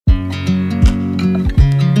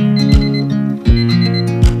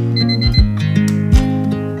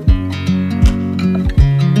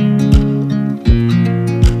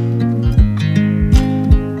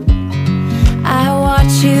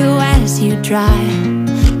dry.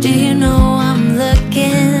 Do you know I'm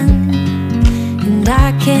looking? And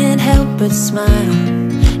I can't help but smile.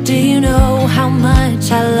 Do you know how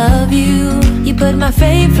much I love you? You put my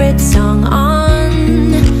favorite song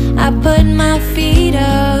on, I put my feet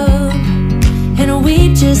up, and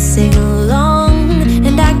we just sing along.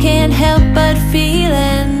 And I can't help but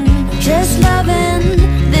feeling, just loving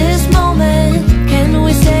this moment. Can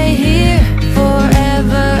we stay here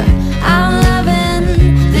forever? I'm loving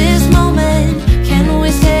this moment. Can we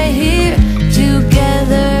stay here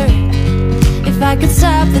together? If I could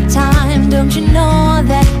stop the time, don't you know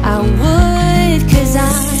that I would? 'Cause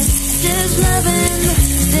I'm just loving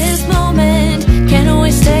this moment. Can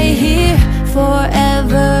we stay here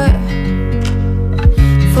forever?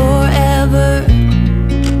 Forever.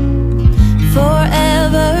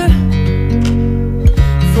 Forever.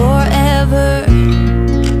 Forever.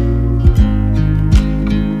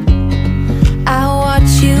 I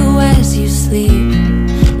watch you as you sleep.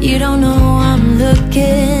 You don't know I'm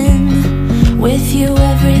looking. With you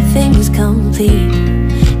everything's complete.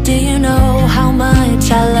 Do you know how much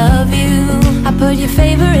I love you? I put your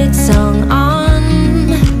favorite song on,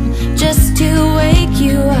 just to wake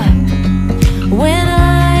you up. When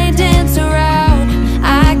I dance around,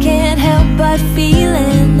 I can't help but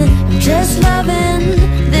feeling, I'm just loving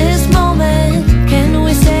this moment. Can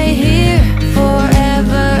we stay here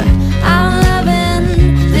forever? I'm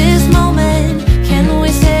loving this moment. Can we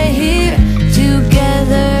stay here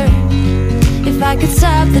together? If I could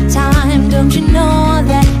stop the time, don't you know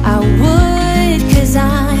that I would? 'Cause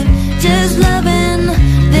I'm just loving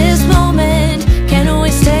this moment. Can we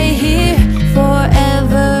stay here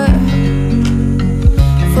forever?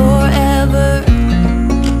 Forever.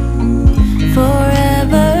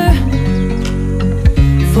 Forever.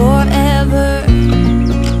 Forever.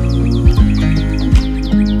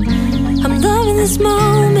 I'm loving this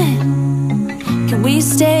moment. Can we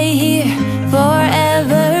stay here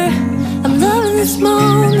forever? I'm loving this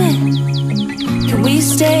moment. Can we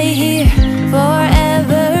stay here forever?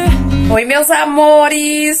 Oi, meus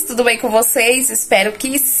amores, tudo bem com vocês? Espero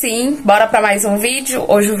que sim. Bora pra mais um vídeo.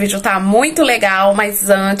 Hoje o vídeo tá muito legal, mas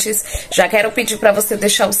antes já quero pedir pra você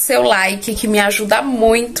deixar o seu like, que me ajuda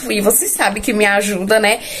muito. E você sabe que me ajuda,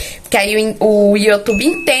 né? Porque aí o YouTube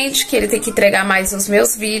entende que ele tem que entregar mais os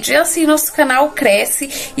meus vídeos. E assim nosso canal cresce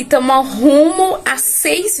e estamos rumo a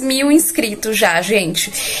 6.000 inscritos já,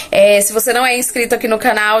 gente. Se você não é inscrito aqui no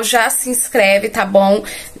canal, já se inscreve, tá bom?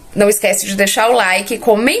 Não esquece de deixar o like,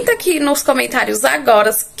 comenta aqui nos comentários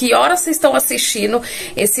agora que horas vocês estão assistindo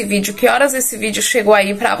esse vídeo, que horas esse vídeo chegou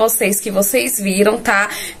aí pra vocês, que vocês viram, tá?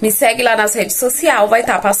 Me segue lá nas redes sociais, vai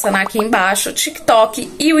estar passando aqui embaixo, o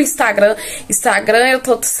TikTok e o Instagram. Instagram eu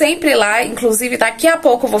tô sempre lá, inclusive daqui a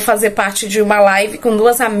pouco eu vou fazer parte de uma live com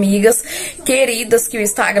duas amigas queridas que o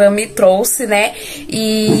Instagram me trouxe, né?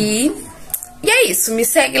 E é isso, me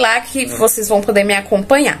segue lá que vocês vão poder me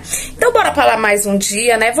acompanhar. Então bora pra lá mais um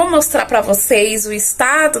dia, né? Vou mostrar pra vocês o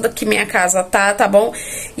estado que minha casa tá bom?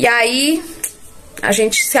 E aí a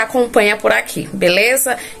gente se acompanha por aqui,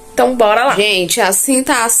 beleza? Então bora lá. Gente, assim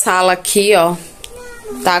tá a sala aqui, ó.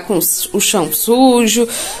 Tá com o chão sujo,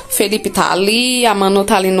 Felipe tá ali, a Manu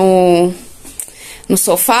tá ali no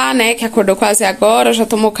sofá, né, que acordou quase agora, já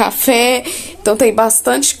tomou café, então tem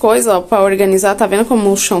bastante coisa, ó, pra organizar. Tá vendo como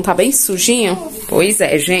o chão tá bem sujinho? Pois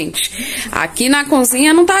é, gente, aqui na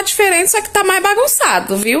cozinha não tá diferente, só que tá mais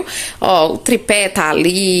bagunçado, viu? Ó, o tripé tá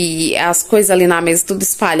ali, as coisas ali na mesa tudo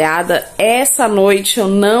espalhada. Essa noite eu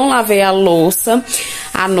não lavei a louça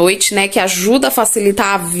à noite, né, que ajuda a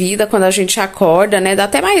facilitar a vida quando a gente acorda, né, dá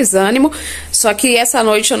até mais ânimo, só que essa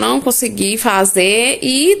noite eu não consegui fazer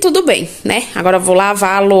e tudo bem, né, agora eu vou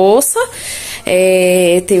lavar a louça,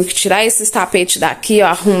 tenho que tirar esses tapetes daqui, ó,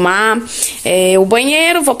 arrumar o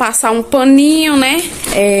banheiro, vou passar um paninho, né,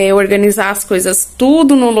 organizar as coisas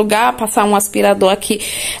tudo no lugar, passar um aspirador aqui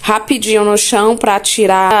rapidinho no chão pra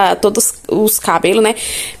tirar todos os cabelos, né,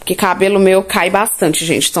 porque cabelo meu cai bastante,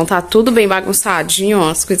 gente, então tá tudo bem bagunçadinho,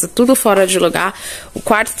 ó, as coisas tudo fora de lugar. O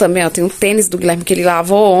quarto também, ó, tem um tênis do Guilherme que ele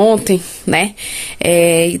lavou ontem, né,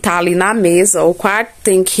 e tá ali na mesa. O quarto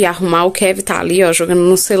tem que arrumar, o Kevin tá ali, ó, jogando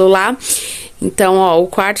no celular. Então, ó, o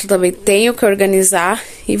quarto também tenho que organizar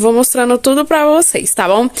e vou mostrando tudo pra vocês, tá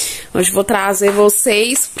bom? Hoje vou trazer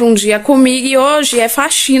vocês pra um dia comigo e hoje é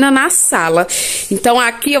faxina na sala. Então,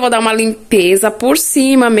 aqui eu vou dar uma limpeza por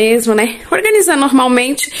cima mesmo, né? Organizar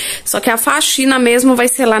normalmente, só que a faxina mesmo vai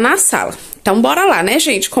ser lá na sala. Então, bora lá, né,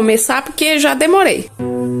 gente? Começar porque já demorei.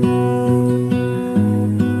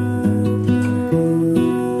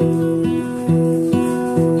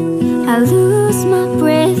 I lose my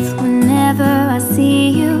breath whenever I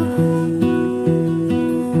see you.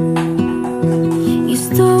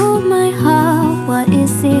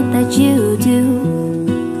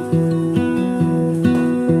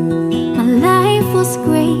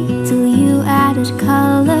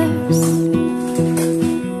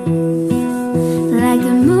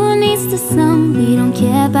 the sun, we don't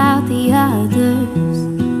care about the others.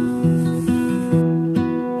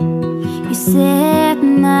 You set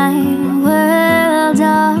my world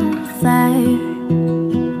on fire.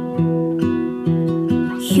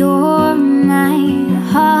 You're my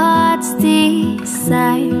heart's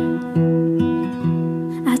desire.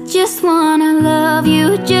 I just wanna love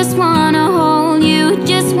you, just wanna hold you,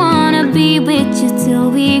 just wanna be with you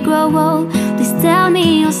till we grow old. Please tell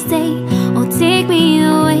me you'll stay or take me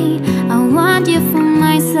away. I want you for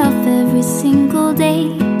myself every single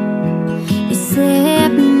day. You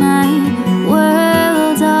set my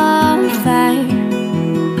world on fire.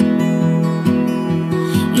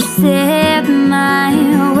 You set my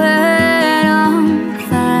world on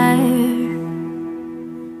fire.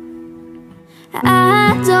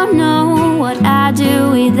 I don't know what I'd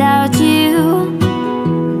do without you.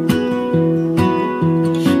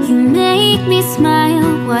 You make me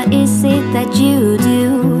smile, what is it that you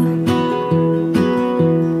do?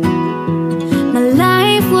 My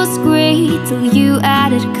life was great till you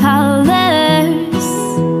added colors.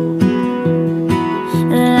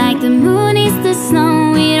 Like the moon is the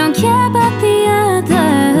sun, we don't care about the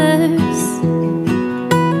others.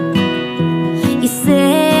 You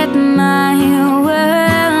set my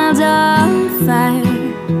world on fire.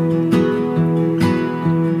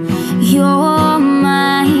 You're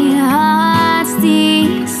my heart's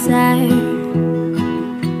desire.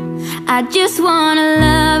 I just wanna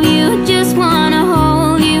love you, just wanna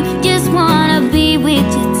hold you, just wanna be with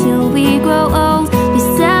you till we grow old.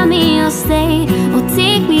 Please tell me you'll stay or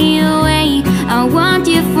take me away. I want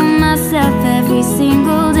you for myself every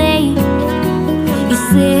single day. You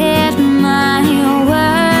set my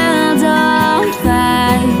world on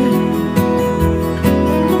fire.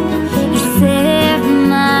 You set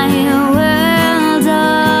my world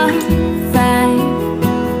on fire.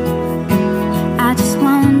 I just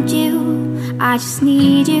want you, I just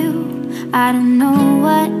need you. I don't know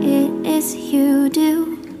what it is you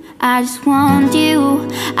do. I just want you,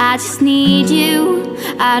 I just need you.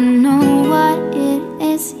 I don't know what it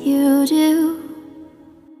is you do.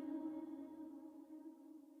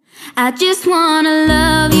 I just wanna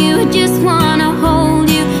love you, just wanna hold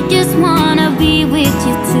you, just wanna be with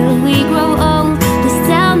you till we grow old. Please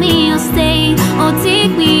tell me you'll stay or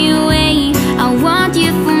take me away. I want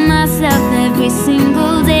you for myself every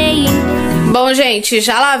single day. Bom, gente,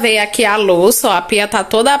 já lavei aqui a louça, ó, a pia tá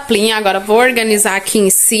toda plinha, agora vou organizar aqui em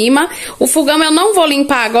cima. O fogão eu não vou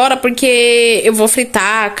limpar agora porque eu vou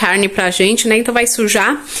fritar a carne pra gente, né, então vai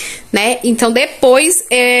sujar, né, então depois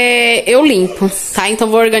eu limpo, tá? Então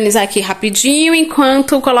vou organizar aqui rapidinho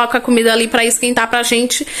enquanto coloco a comida ali pra esquentar pra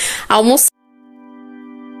gente almoçar.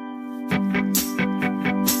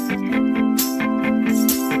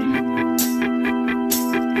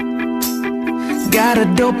 Got a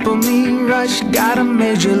dopamine rush, got a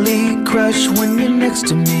major league crush when you're next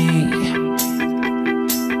to me.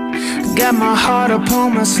 Got my heart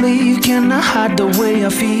upon my sleeve, can I hide the way I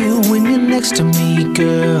feel when you're next to me,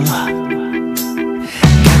 girl? Got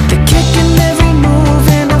the kick in every move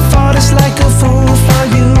and I fought it's like a fool for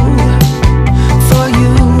you, for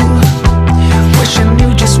you. Wish I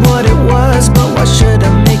knew just what it was, but why should I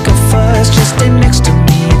make a fuss? Just stay next to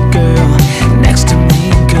me, girl, next to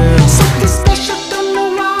me, girl. Something special, don't know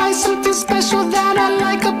why, something special that I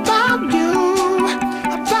like about you,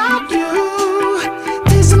 about you.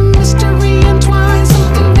 There's a mystery entwined,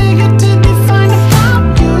 something bigger to define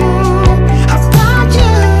about you, about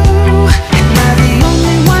you. Am I the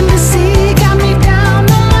only one to see? Got me down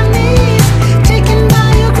on my knees, taken by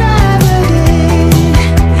your gravity.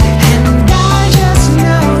 And I just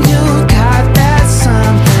know you got that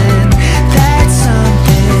something,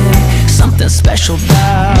 something special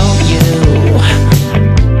about you.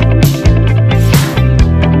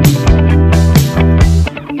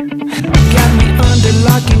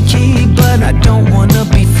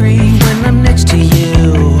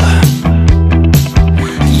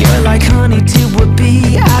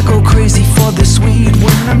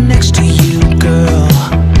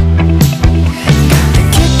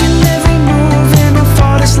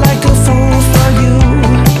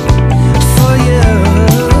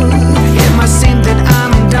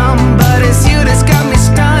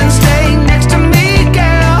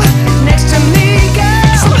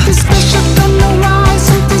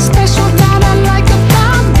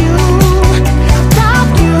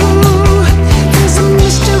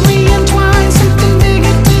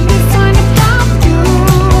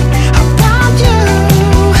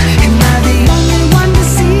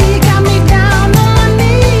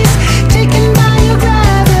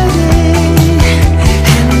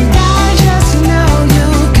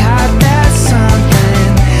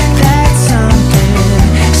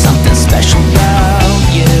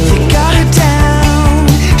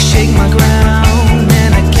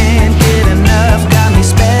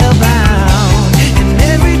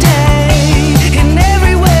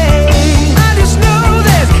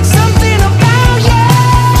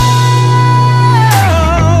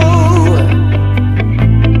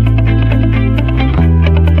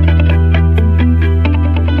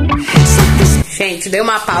 dei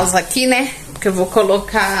uma pausa aqui, né? Porque eu vou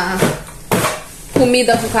colocar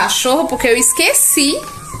comida pro cachorro, porque eu esqueci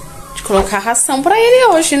de colocar ração pra ele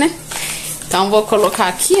hoje, né? Então vou colocar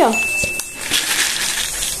aqui, ó.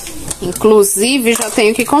 Inclusive já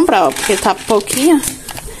tenho que comprar, ó, porque tá pouquinho.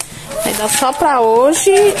 Vai dar só pra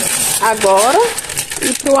hoje, agora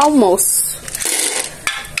e pro almoço.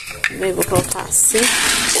 Eu vou colocar assim.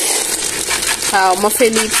 Calma,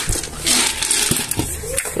 Felipe.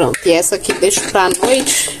 Pronto, e essa aqui deixo pra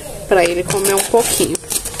noite, pra ele comer um pouquinho.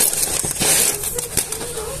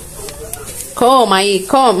 Coma aí,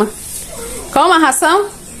 coma. Coma a ração.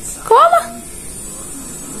 Coma.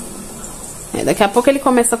 Daqui a pouco ele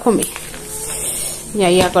começa a comer. E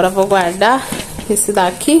aí agora eu vou guardar esse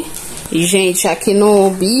daqui. E, gente, aqui no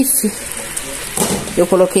bife eu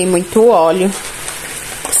coloquei muito óleo.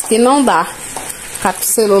 Isso que não dá ficar com o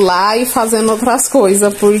celular e fazendo outras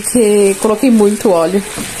coisas, porque coloquei muito óleo.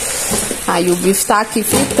 Aí o bife tá aqui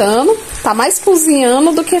fritando. Tá mais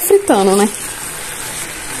cozinhando do que fritando, né?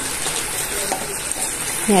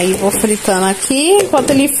 E aí vou fritando aqui.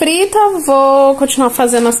 Enquanto ele frita, vou continuar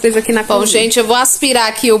fazendo as coisas aqui na cozinha. Bom, gente, eu vou aspirar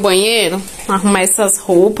aqui o banheiro, arrumar essas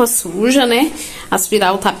roupas sujas, né?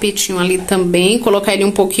 Aspirar o tapetinho ali também, colocar ele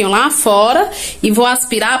um pouquinho lá fora. E vou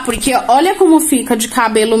aspirar porque olha como fica de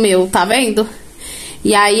cabelo meu, tá vendo?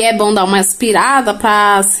 E aí é bom dar uma aspirada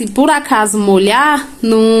pra, se por acaso molhar,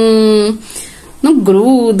 não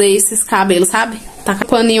gruda esses cabelos, sabe? Tá com o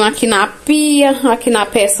paninho aqui na pia, aqui na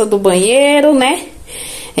peça do banheiro, né?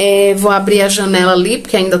 Vou abrir a janela ali,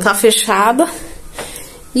 porque ainda tá fechada.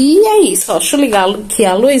 E é isso, ó. Deixa eu ligar aqui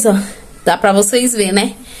a luz, ó. Dá pra vocês verem,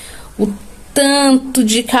 né? O tanto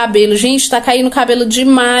de cabelo. Gente, tá caindo cabelo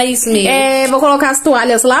demais mesmo. Vou colocar as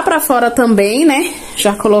toalhas lá pra fora também, né?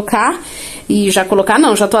 Já colocar. E já colocar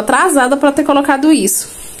não, já tô atrasada pra ter colocado isso.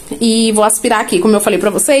 E vou aspirar aqui, como eu falei pra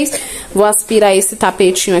vocês. Vou aspirar esse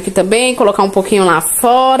tapetinho aqui também, colocar um pouquinho lá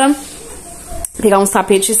fora. Pegar uns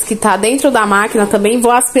tapetes que tá dentro da máquina também.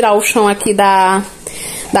 Vou aspirar o chão aqui da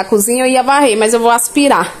cozinha. Eu ia varrer, mas eu vou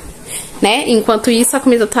aspirar, né? Enquanto isso, a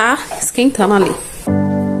comida tá esquentando ali.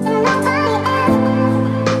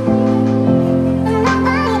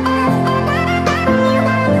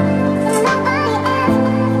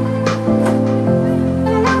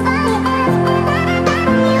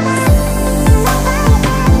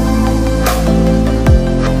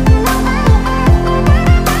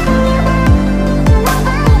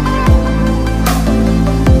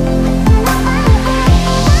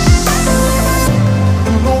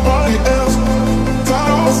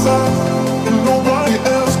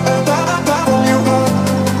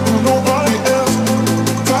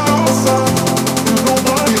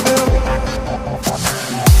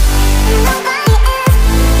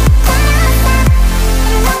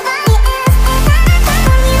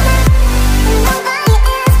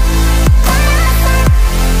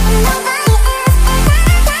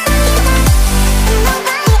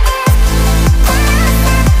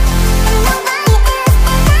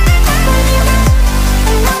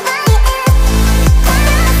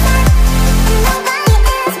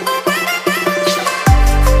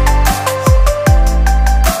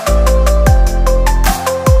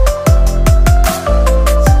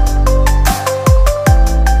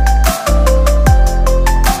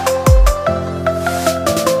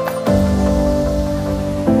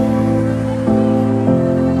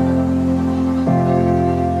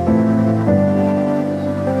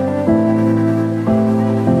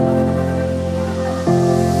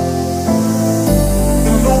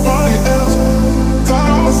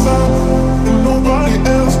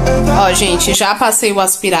 Ó, gente, já passei o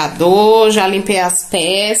aspirador, já limpei as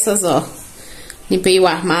peças, ó. Limpei o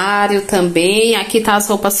armário também. Aqui tá as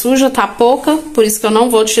roupas sujas, tá pouca, por isso que eu não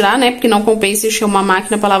vou tirar, né? Porque não compensa encher uma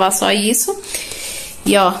máquina pra lavar só isso.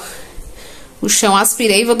 E, ó, o chão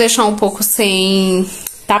aspirei, vou deixar um pouco sem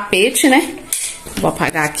tapete, né? Vou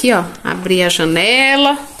apagar aqui, ó, abrir a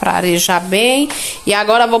janela pra arejar bem. E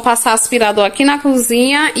agora vou passar aspirador aqui na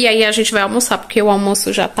cozinha e aí a gente vai almoçar, porque o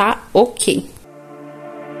almoço já tá ok.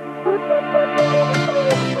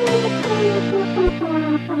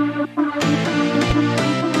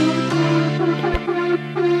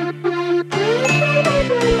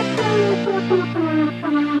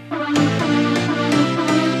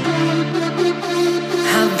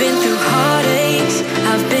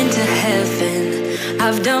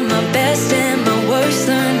 I've done my best and my worst,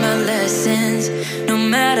 learned my lessons. No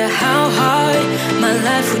matter how hard my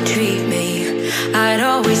life would treat me, I'd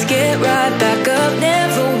always get right back up,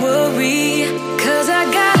 never worry. Cause I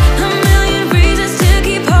got a million reasons to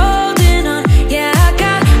keep holding on. Yeah, I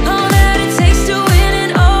got all that it takes to win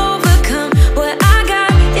and overcome. What I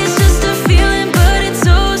got is just a feeling, but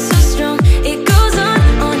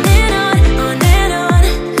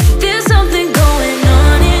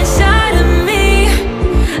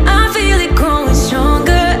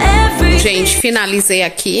finalizei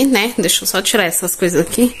aqui, né? Deixa eu só tirar essas coisas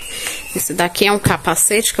aqui. Esse daqui é um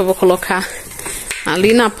capacete que eu vou colocar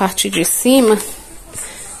ali na parte de cima.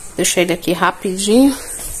 Deixa ele aqui rapidinho.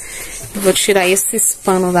 Vou tirar esses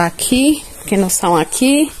panos daqui, que não são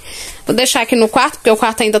aqui. Vou deixar aqui no quarto, porque o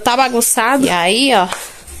quarto ainda tá bagunçado. E aí, ó,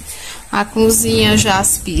 a cozinha já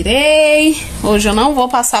aspirei. Hoje eu não vou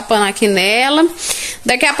passar pano aqui nela.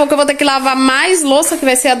 Daqui a pouco eu vou ter que lavar mais louça, que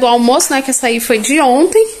vai ser a do almoço, né? Que essa aí foi de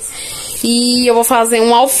ontem. E eu vou fazer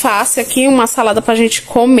um alface aqui, uma salada pra gente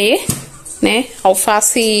comer, né?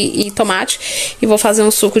 Alface e tomate. E vou fazer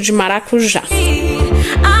um suco de maracujá.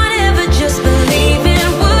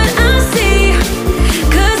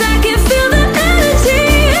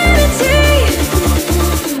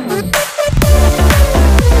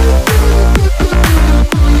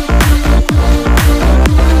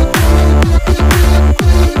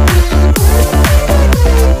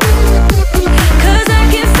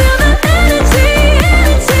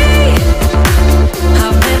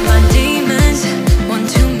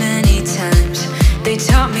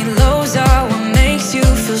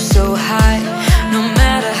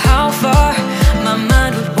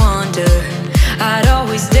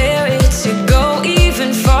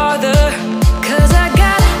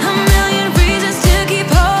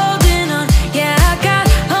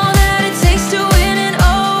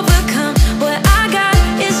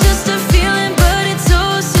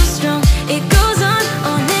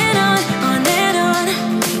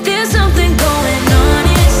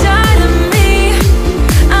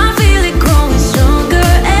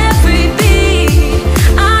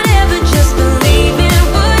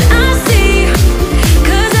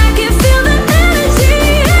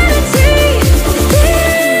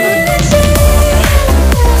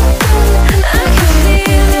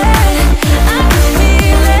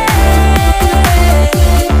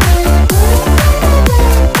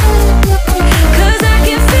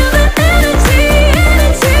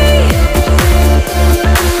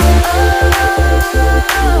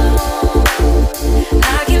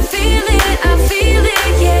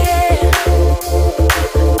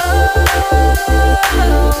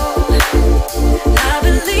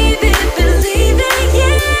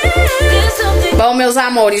 Bom, meus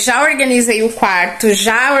amores, já organizei o quarto,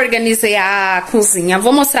 já organizei a cozinha.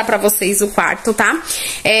 Vou mostrar pra vocês o quarto, tá?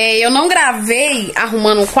 Eu não gravei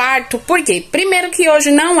arrumando o quarto, por quê? Primeiro que hoje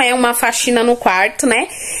não é uma faxina no quarto, né?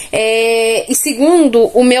 E segundo,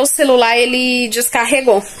 o meu celular, ele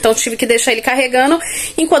descarregou. Então, tive que deixar ele carregando.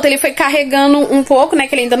 Enquanto ele foi carregando um pouco, né?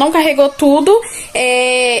 Que ele ainda não carregou tudo.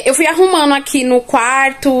 Eu fui arrumando aqui no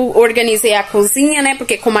quarto, organizei a cozinha, né?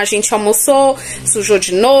 Porque como a gente almoçou, sujou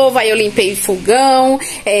de novo. Aí eu limpei o fogão,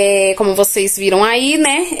 como vocês viram aí,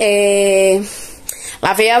 né?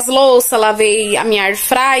 Lavei as louças, lavei a minha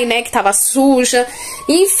airfry, né, que tava suja.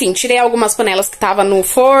 Enfim, tirei algumas panelas que tava no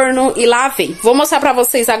forno e lavei. Vou mostrar pra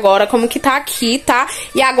vocês agora como que tá aqui, tá?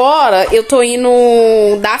 E agora eu tô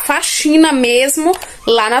indo dar faxina mesmo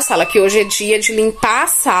lá na sala, que hoje é dia de limpar a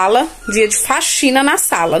sala, dia de faxina na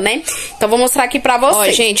sala, né? Então vou mostrar aqui pra vocês.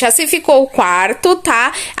 Ó, gente, assim ficou o quarto,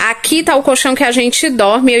 tá? Aqui tá o colchão que a gente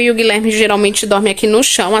dorme. Eu e o Guilherme geralmente dormem aqui no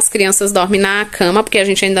chão. As crianças dormem na cama, porque a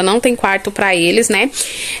gente ainda não tem quarto pra eles, né?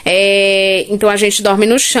 Então a gente dorme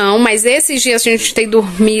no chão, mas esses dias a gente tem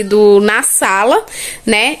dormido na sala,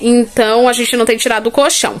 né? Então a gente não tem tirado o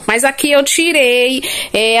colchão. Mas aqui eu tirei,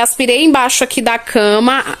 aspirei embaixo aqui da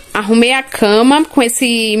cama, arrumei a cama com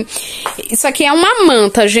esse... Isso aqui é uma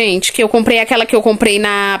manta, gente, que eu comprei, aquela que eu comprei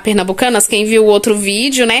na Pernambucanas. Quem viu o outro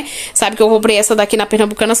vídeo, né, sabe que eu comprei essa daqui na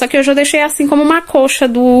Pernambucanas, só que eu já deixei assim como uma coxa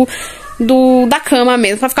da cama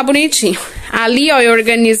mesmo, pra ficar bonitinho. Ali, ó, eu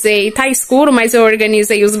organizei, tá escuro, mas eu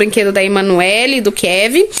organizei os brinquedos da Emanuele, do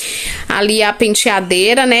Kev. Ali a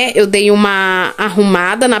penteadeira, né, eu dei uma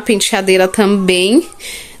arrumada na penteadeira também,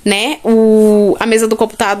 né, a mesa do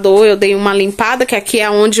computador eu dei uma limpada, que aqui é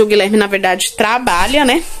onde o Guilherme, na verdade, trabalha,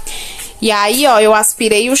 né. E aí, ó, eu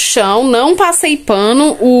aspirei o chão, não passei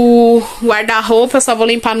pano, o guarda-roupa eu só vou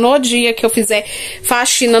limpar no dia que eu fizer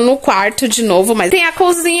faxina no quarto de novo. Mas tem a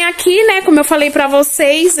cozinha aqui, né, como eu falei pra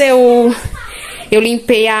vocês, eu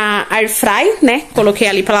limpei a airfry, né, coloquei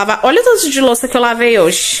ali pra lavar. Olha o tanto de louça que eu lavei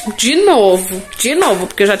hoje, de novo,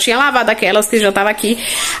 porque eu já tinha lavado aquelas que já tava aqui.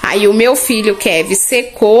 Aí o meu filho, Kev,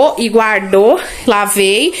 secou e guardou,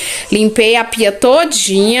 lavei, limpei a pia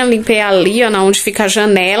todinha, limpei ali, ó, onde fica a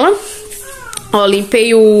janela. Ó,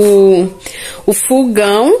 limpei o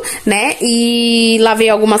fogão, né? E lavei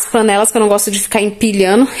algumas panelas que eu não gosto de ficar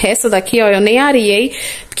empilhando. Essa daqui, ó, eu nem areei,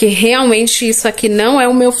 porque realmente isso aqui não é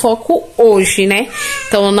o meu foco hoje, né?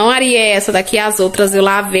 Então eu não areei essa daqui, as outras eu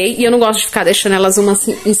lavei. E eu não gosto de ficar deixando elas uma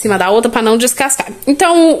em cima da outra pra não descascar.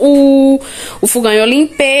 Então o fogão eu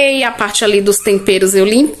limpei, a parte ali dos temperos eu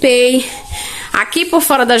limpei. Aqui por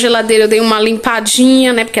fora da geladeira eu dei uma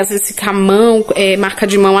limpadinha, né? Porque às vezes fica a mão, marca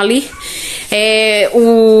de mão ali.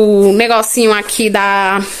 O negocinho aqui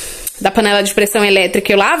da panela de pressão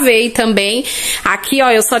elétrica eu lavei também. Aqui, ó,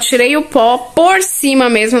 eu só tirei o pó por cima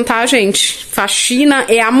mesmo, tá, gente? Faxina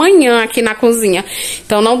é amanhã aqui na cozinha.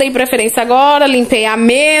 Então não dei preferência agora, limpei a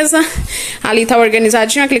mesa. Ali tá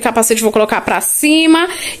organizadinho, aquele capacete eu vou colocar pra cima.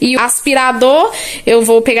 E o aspirador, eu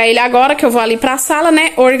vou pegar ele agora, que eu vou ali pra sala,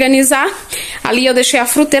 né, organizar. Ali eu deixei a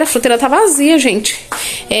fruteira tá vazia, gente.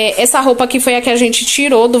 Essa roupa aqui foi a que a gente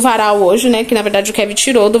tirou do varal hoje, né, que na verdade o Kevin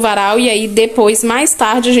tirou do varal. E aí depois, mais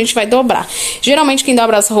tarde, a gente vai dobrar. Geralmente quem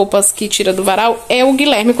dobra as roupas que tira do varal é o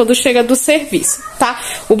Guilherme quando chega do serviço, tá?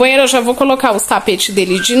 O banheiro eu já vou colocar os tapetes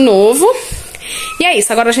dele de novo. E é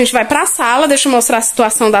isso, agora a gente vai pra sala. Deixa eu mostrar a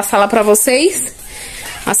situação da sala pra vocês.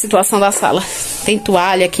 A situação da sala. Tem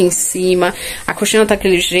toalha aqui em cima, a cortina tá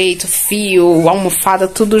daquele jeito, fio, almofada,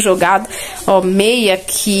 tudo jogado. Ó, meia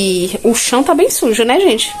aqui. O chão tá bem sujo, né,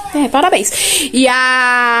 gente? Parabéns. E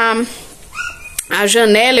a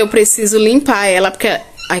janela eu preciso limpar ela, porque...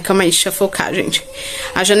 Ai, calma aí, deixa eu focar, gente.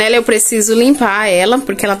 A janela eu preciso limpar ela,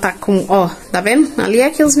 porque ela tá com... Ó, tá vendo? Ali é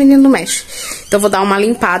que os meninos mexem. Então, eu vou dar uma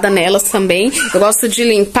limpada nelas também. Eu gosto de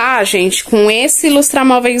limpar, gente, com esse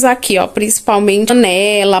lustramóveis aqui, ó. Principalmente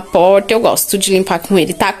janela, porta, eu gosto de limpar com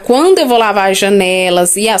ele, tá? Quando eu vou lavar as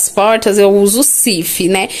janelas e as portas, eu uso sif,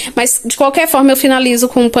 né? Mas, de qualquer forma, eu finalizo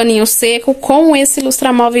com um paninho seco com esse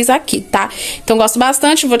lustramóveis aqui, tá? Então, gosto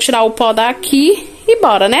bastante. Vou tirar o pó daqui e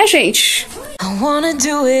bora, né, gente? I wanna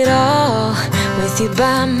do it all with you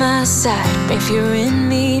by my side. Bring fear in,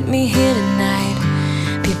 meet me here tonight.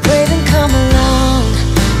 Be brave and come along,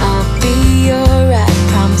 I'll be alright.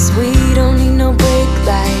 Promise we don't need no brake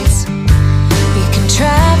lights. We can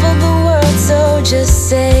travel the world, so just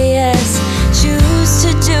say yes. Choose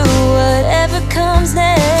to do whatever comes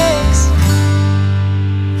next.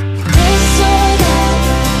 This or that,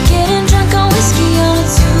 getting drunk on whiskey on a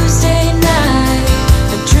Tuesday night.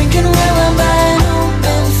 Or drinking red wine by an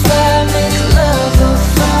open fire. Make love or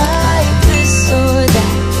fight. This or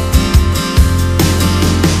that.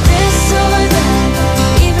 This or that.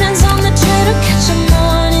 Evenings on the train or catch a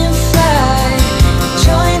morning flight.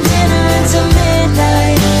 Enjoying dinner until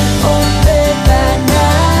midnight. Or in bed by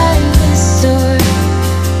night. This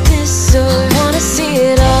or I wanna see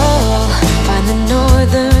it all. Find the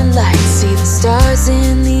northern lights. See the stars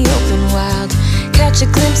in the open wild. Catch a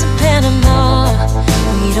glimpse of Panama.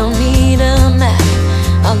 We don't need a map.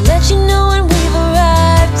 I'll let you know when we've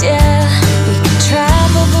arrived, yeah. We can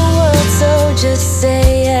travel the world, so just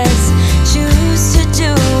say yes. Choose to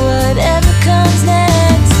do whatever comes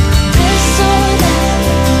next. This or that,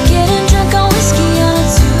 getting drunk on whiskey on a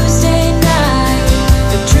Tuesday night.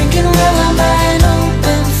 Or drinking red wine by an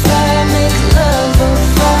open fire. Make love or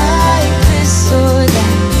fight. This or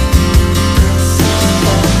that.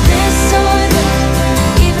 This or that,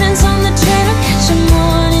 evenings on the train or catch a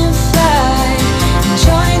morning flight.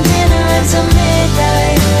 Enjoying dinner until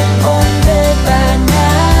midnight. Or in bed by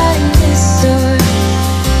night. This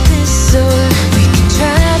or we can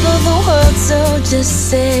travel the world, so just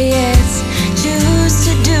say yes. Choose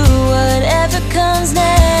to do whatever comes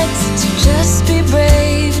next. So just be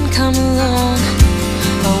brave and come along.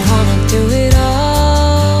 I wanna do it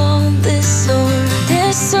all. This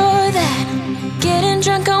or that. Getting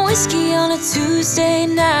drunk on whiskey on a Tuesday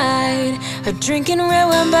night. Or drinking red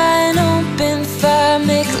wine by an open fire.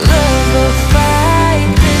 Make love or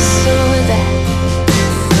fight. This or that.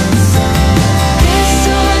 This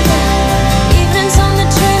or that. Evenings on the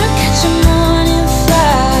train or catch a morning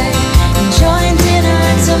flight. Enjoying dinner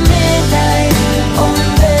until midnight. Or in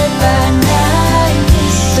bed by night.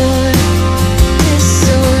 This or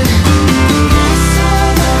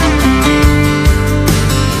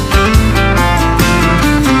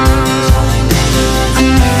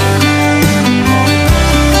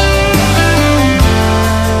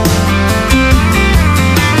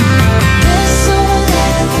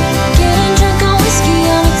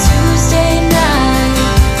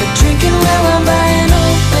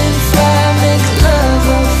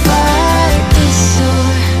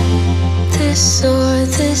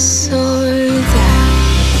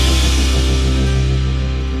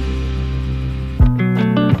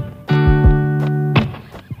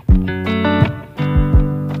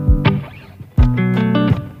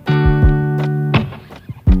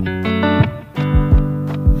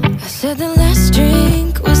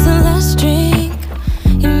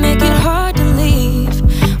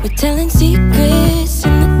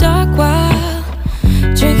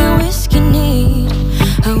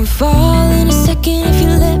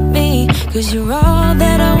 'cause you're all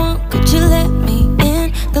that I want. Could you let me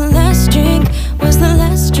in? The last drink was the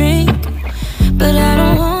last drink, but I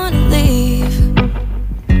don't wanna leave.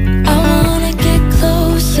 I wanna get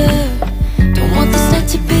closer, don't want this night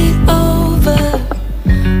to be over.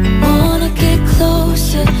 Wanna get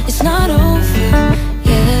closer, it's not over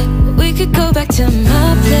yet. We could go back to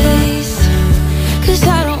my place, 'cause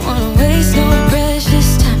I don't wanna waste no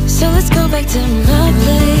precious time. So let's go back to my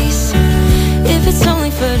place. If it's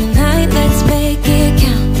only for tonight, let's make it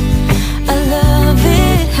count. I love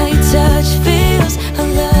it, how your touch feels. I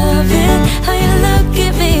love it, how you look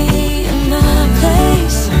at me in my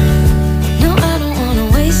place. No, I don't wanna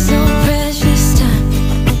waste no precious time.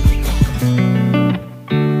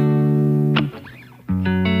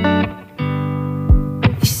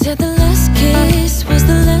 You said the last kiss was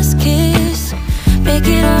the last kiss. Make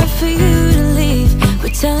it hard for you to leave.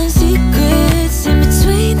 We're telling secrets in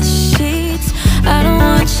between the sheets. I don't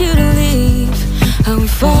want you to leave. I would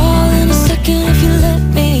fall in a second if you let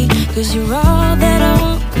me, 'cause you're all that I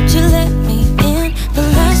want. Could you let me in? The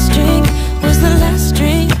last drink was the last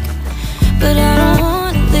drink, but I don't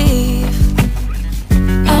wanna leave.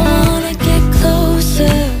 I wanna get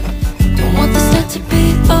closer, don't want this night to be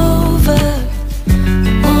over.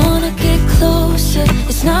 Wanna get closer,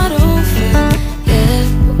 it's not over yet.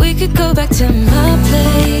 We could go back to my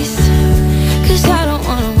place, 'cause I don't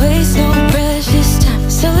wanna waste no precious time.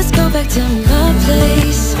 So let's go back to my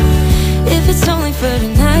place. If it's only for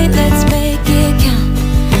tonight, let's make it count.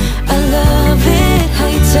 I love it, how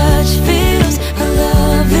your touch feels. I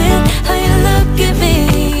love it, how you look at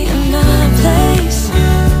me in my place.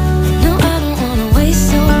 No, I don't wanna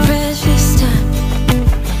waste no precious time.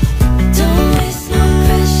 Don't waste no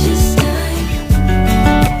precious time.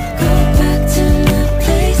 Go back to my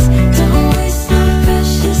place. Don't waste no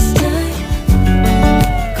precious time.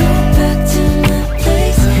 Go back to my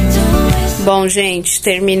place. Don't waste. Bom, gente,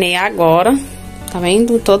 terminei agora. Tá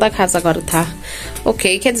vendo? Toda a casa agora tá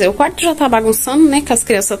ok. Quer dizer, o quarto já tá bagunçando, né? Que as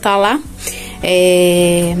crianças tá lá.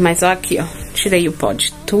 Mas ó, aqui, ó. Tirei o pó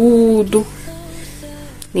de tudo.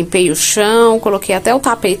 Limpei o chão. Coloquei até o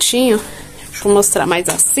tapetinho. Deixa eu mostrar mais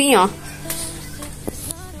assim, ó.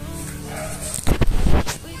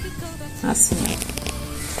 Assim,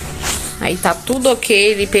 ó. Aí tá tudo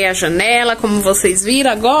ok. Limpei a janela, como vocês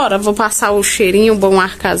viram. Agora vou passar o cheirinho bom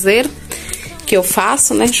ar caseiro que eu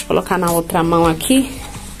faço, né? Deixa eu colocar na outra mão aqui.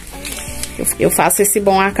 Eu faço esse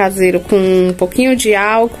bom ar caseiro com um pouquinho de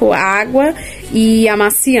álcool, água e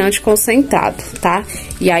amaciante concentrado, tá?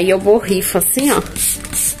 E aí eu borrifo assim, ó.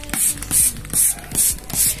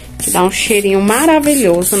 Que dá um cheirinho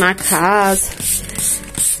maravilhoso na casa.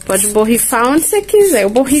 Pode borrifar onde você quiser. Eu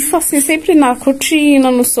borrifo assim sempre na cortina,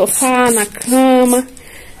 no sofá, na cama,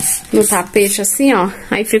 no tapete assim, ó.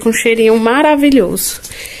 Aí fica um cheirinho maravilhoso.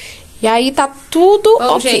 E aí tá tudo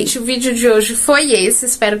bom, ok. Gente, o vídeo de hoje foi esse.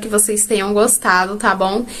 Espero que vocês tenham gostado, tá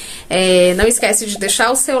bom? Não esquece de deixar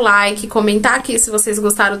o seu like, comentar aqui se vocês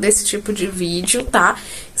gostaram desse tipo de vídeo, tá?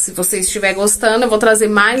 Se você estiver gostando, eu vou trazer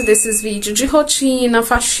mais desses vídeos de rotina,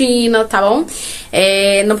 faxina, tá bom?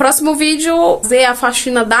 No próximo vídeo, vou fazer a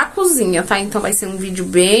faxina da cozinha, tá? Então vai ser um vídeo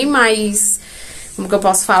bem mais... Como que eu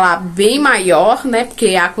posso falar? Bem maior, né?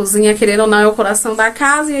 Porque a cozinha, querendo ou não, é o coração da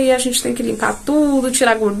casa. E aí a gente tem que limpar tudo,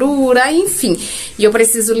 tirar gordura, enfim. E eu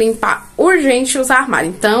preciso limpar urgente os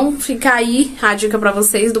armários. Então, fica aí a dica pra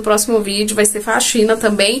vocês do próximo vídeo. Vai ser faxina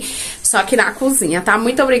também, só que na cozinha, tá?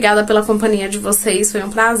 Muito obrigada pela companhia de vocês. Foi um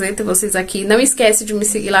prazer ter vocês aqui. Não esquece de me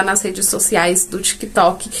seguir lá nas redes sociais do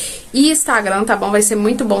TikTok e Instagram, tá bom? Vai ser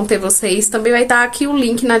muito bom ter vocês. Também vai estar aqui o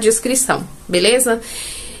link na descrição, beleza?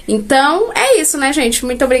 Então, é isso, né, gente?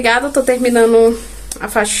 Muito obrigada, eu tô terminando a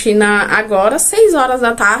faxina agora, 6 horas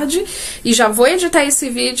da tarde. E já vou editar esse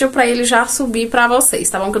vídeo pra ele já subir pra vocês,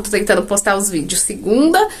 tá bom? Que eu tô tentando postar os vídeos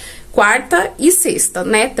segunda, quarta e sexta,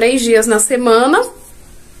 né? 3 dias na semana.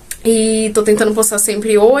 E tô tentando postar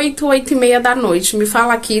sempre 8, 8h30 da noite. Me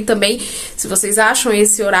fala aqui também se vocês acham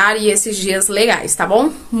esse horário e esses dias legais, tá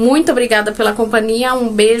bom? Muito obrigada pela companhia, um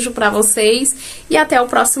beijo pra vocês e até o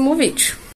próximo vídeo.